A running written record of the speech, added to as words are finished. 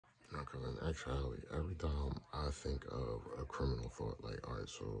Because in actuality, every time I think of a criminal thought, like, all right,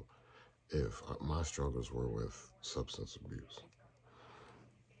 so if my struggles were with substance abuse,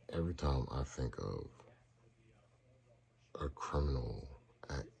 every time I think of a criminal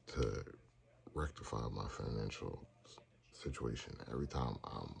act to rectify my financial situation, every time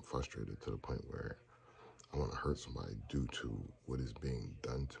I'm frustrated to the point where I want to hurt somebody due to what is being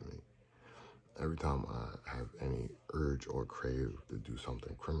done to me, every time I have any urge or crave to do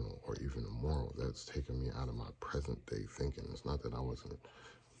something criminal or even immoral, that's taken me out of my present day thinking. It's not that I wasn't,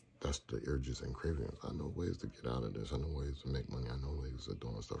 that's the urges and cravings. I know ways to get out of this. I know ways to make money. I know ways of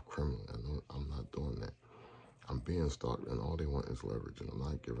doing stuff criminally. I know I'm not doing that. I'm being stalked and all they want is leverage and I'm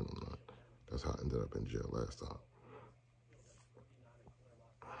not giving them that. That's how I ended up in jail last time.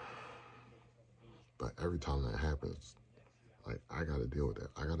 But every time that happens, like, I got to deal with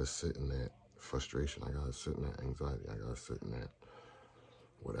that. I got to sit in that frustration. I got to sit in that anxiety. I got to sit in that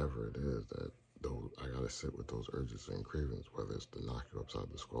whatever it is that I got to sit with those urges and cravings, whether it's to knock you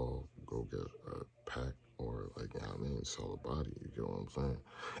upside the skull, go get a pack, or like, you know what I mean, sell a body. You get what I'm saying?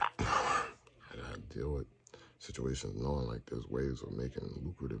 I got to deal with situations knowing like there's ways of making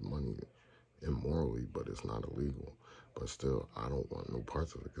lucrative money immorally, but it's not illegal. But still, I don't want no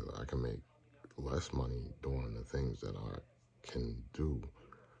parts of it because I can make less money doing the things that I can do,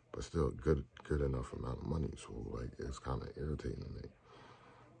 but still good enough amount of money. So like, it's kind of irritating to me.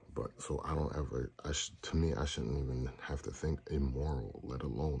 But so I don't ever, to me, I shouldn't even have to think immoral, let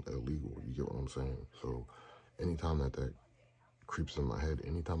alone illegal. You get what I'm saying? So anytime that creeps in my head,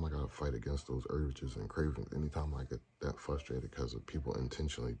 anytime I gotta fight against those urges and cravings, anytime I get that frustrated because of people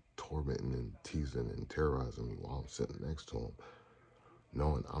intentionally tormenting and teasing and terrorizing me while I'm sitting next to them,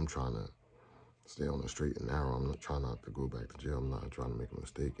 knowing I'm trying to stay on the straight and narrow, I'm not trying not to go back to jail, I'm not trying to make a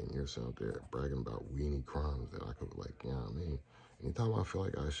mistake, and you're out there bragging about weenie crimes that I could, like, you know what I mean? Anytime I feel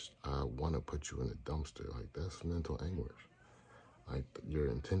like I want to put you in a dumpster, like, that's mental anguish. Like, you're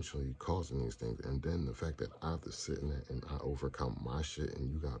intentionally causing these things, and then the fact that I have to sit in that and I overcome my shit,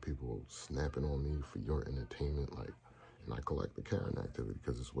 and you got people snapping on me for your entertainment, like, and I collect the Karen activity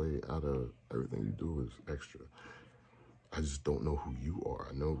because it's way out of, everything you do is extra. I just don't know who you are.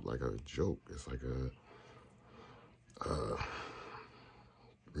 I know, like, a joke. It's like a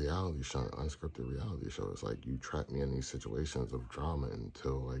reality show, unscripted reality show. It's like you trap me in these situations of drama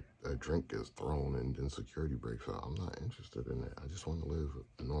until, like, a drink gets thrown and then security breaks out. I'm not interested in that. I just want to live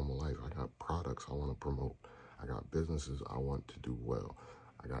a normal life. I got products I want to promote. I got businesses I want to do well.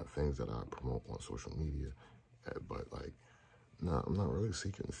 I got things that I promote on social media. But, like, nah, I'm not really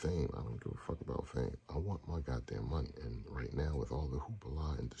seeking fame. I don't give a fuck about fame. I want my goddamn money. And right now, with all the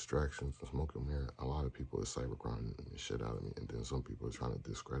hoopla and distractions and smoke and mirror, a lot of people are cybercrime the shit out of me. And then some people are trying to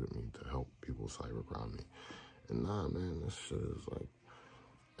discredit me to help people cybercrime me. And nah, man, this shit is like,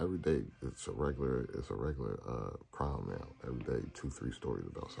 every day it's a regular crime now. Every day, 2-3 stories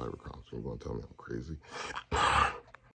about cybercrime. So you're gonna tell me I'm crazy?